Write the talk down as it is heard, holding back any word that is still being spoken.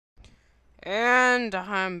And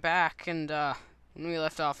I'm back, and when we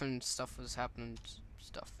left off and stuff was happening,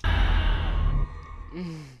 stuff.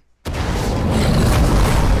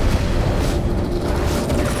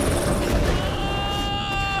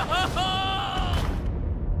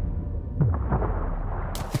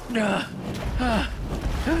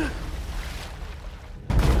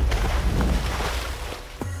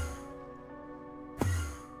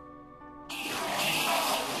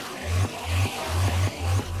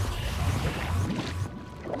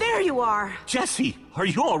 There you are! Jesse, are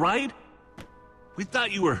you alright? We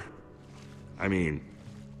thought you were... I mean,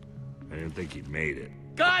 I didn't think you'd made it.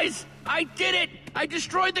 Guys, I did it! I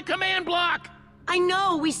destroyed the command block! I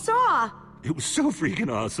know, we saw! It was so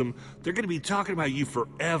freaking awesome. They're gonna be talking about you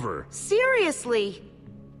forever. Seriously!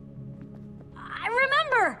 I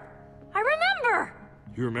remember!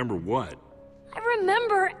 You remember what? I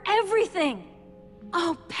remember everything!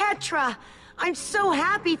 Oh, Petra! I'm so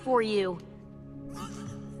happy for you!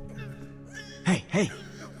 Hey!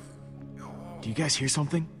 Do you guys hear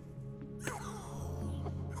something?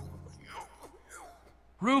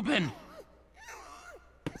 Reuben!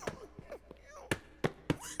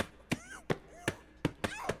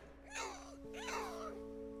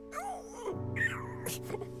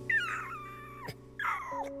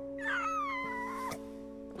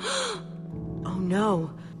 Oh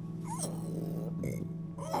no.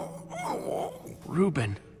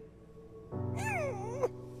 Reuben.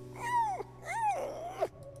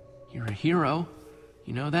 You're a hero.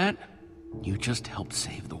 You know that? You just helped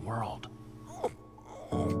save the world.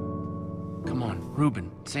 Come on, Reuben,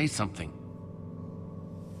 say something.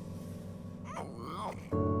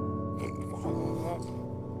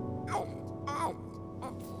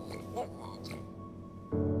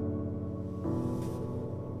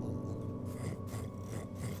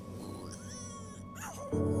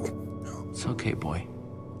 It's okay, boy.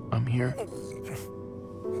 I'm here.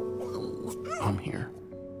 I'm here.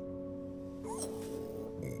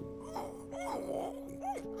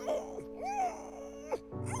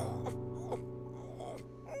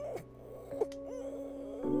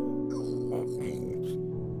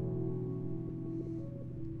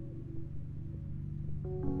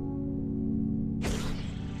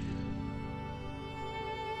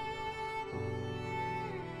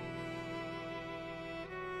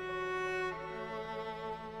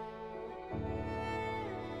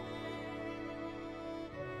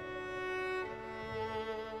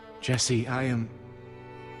 Jesse, I am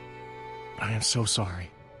so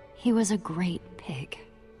sorry. He was a great pig.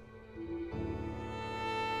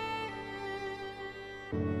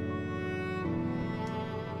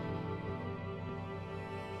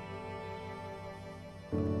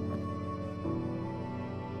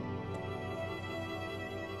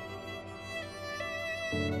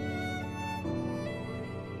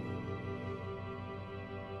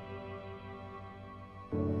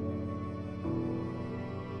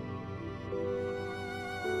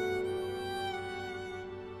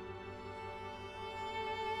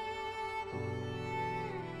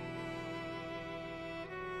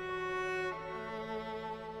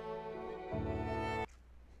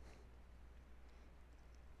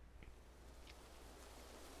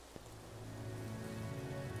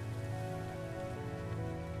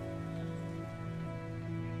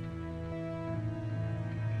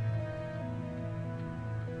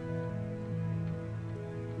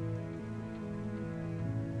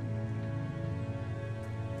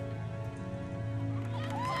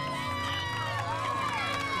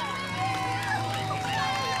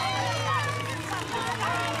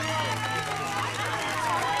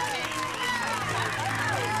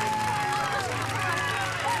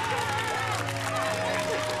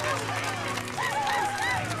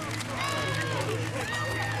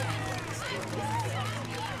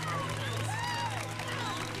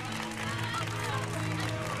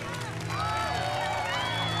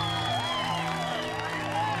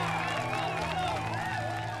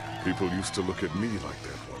 People used to look at me like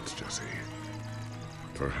that once, Jesse.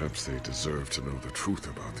 Perhaps they deserve to know the truth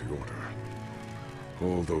about the Order.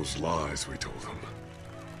 All those lies we told them.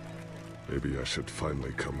 Maybe I should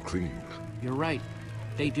finally come clean. You're right.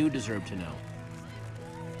 They do deserve to know.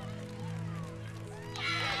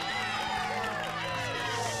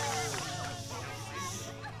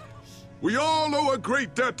 We all owe a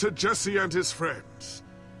great debt to Jesse and his friends.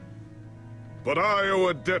 But I owe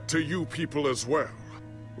a debt to you people as well.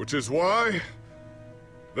 Which is why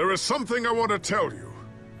there is something I want to tell you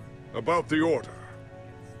about the Order.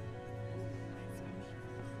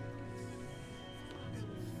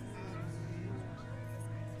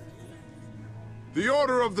 The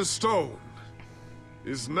Order of the Stone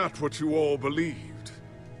is not what you all believed.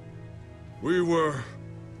 We were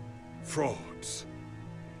frauds.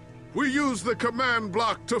 We used the command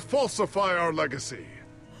block to falsify our legacy.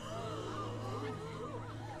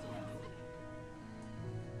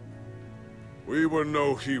 We were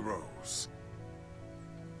no heroes.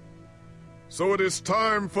 So it is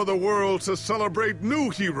time for the world to celebrate new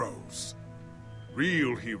heroes.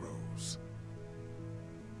 Real heroes.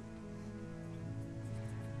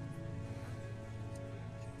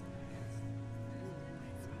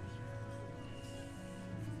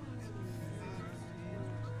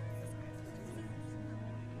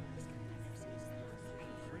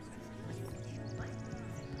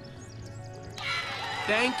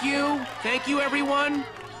 Thank you. Thank you, everyone.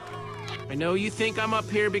 I know you think I'm up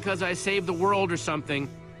here because I saved the world or something.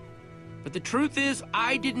 But the truth is,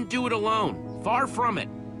 I didn't do it alone. Far from it.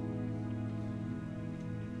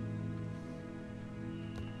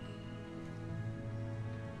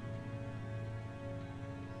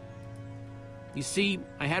 You see,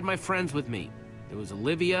 I had my friends with me. There was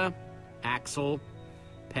Olivia, Axel,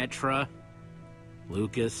 Petra,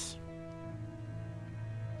 Lucas.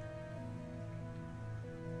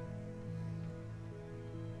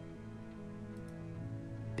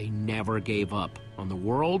 They never gave up on the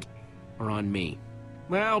world or on me.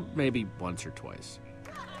 Well, maybe once or twice.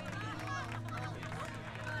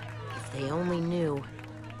 If they only knew.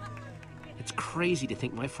 It's crazy to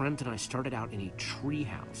think my friends and I started out in a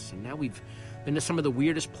treehouse, and now we've been to some of the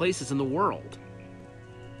weirdest places in the world.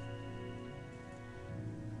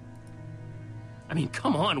 I mean,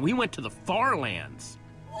 come on, we went to the far lands.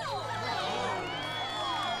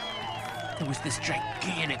 There was this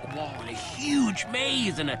gigantic wall and a huge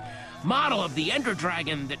maze and a model of the Ender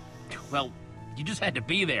Dragon that, well, you just had to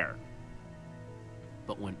be there.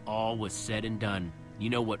 But when all was said and done, you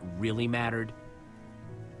know what really mattered?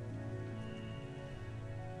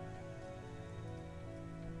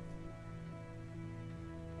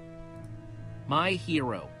 My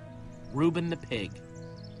hero, Reuben the Pig.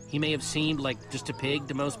 He may have seemed like just a pig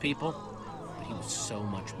to most people, but he was so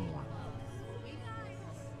much more.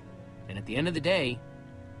 And at the end of the day,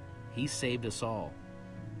 he saved us all.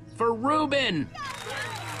 For Reuben!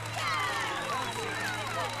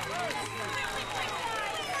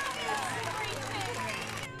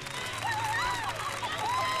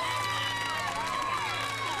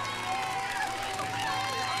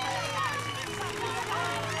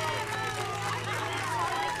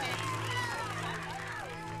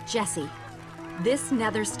 Jesse, this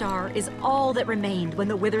Nether Star is all that remained when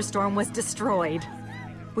the Witherstorm was destroyed.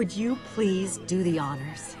 Would you please do the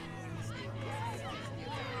honors?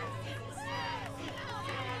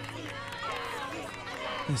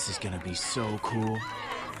 This is gonna be so cool.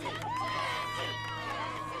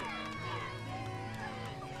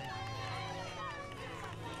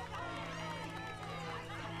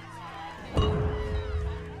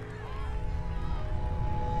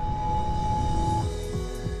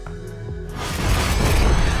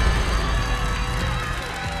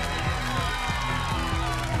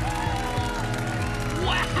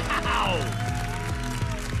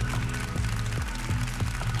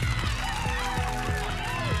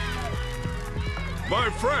 My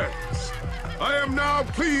friends, I am now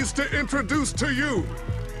pleased to introduce to you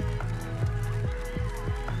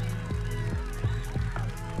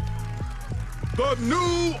the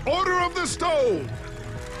new Order of the Stone.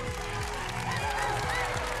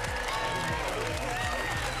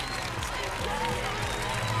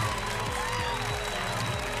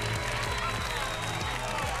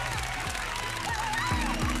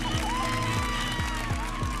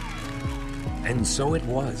 And so it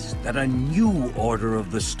was that a new Order of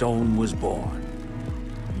the Stone was born.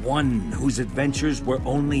 One whose adventures were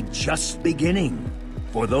only just beginning.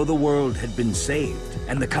 For though the world had been saved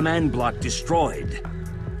and the command block destroyed,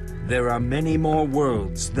 there are many more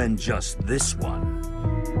worlds than just this one.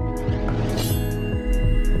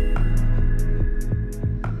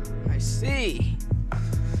 I see.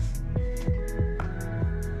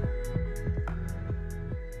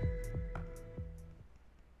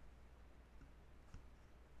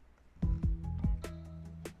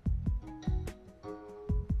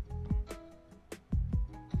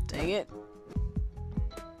 Dang it.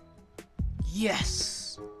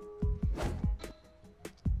 Yes.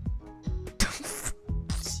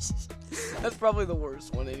 That's probably the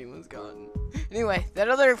worst one anyone's gotten. Anyway, that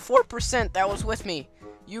other 4% that was with me,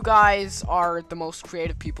 you guys are the most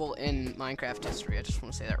creative people in Minecraft history. I just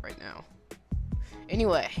want to say that right now.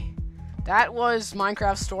 Anyway, that was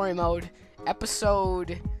Minecraft Story Mode,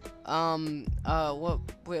 episode,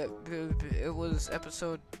 it was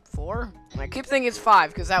episode 4? I keep thinking it's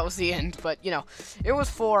 5 because that was the end, but, you know, it was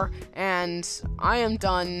 4, and I am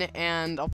done, and I'll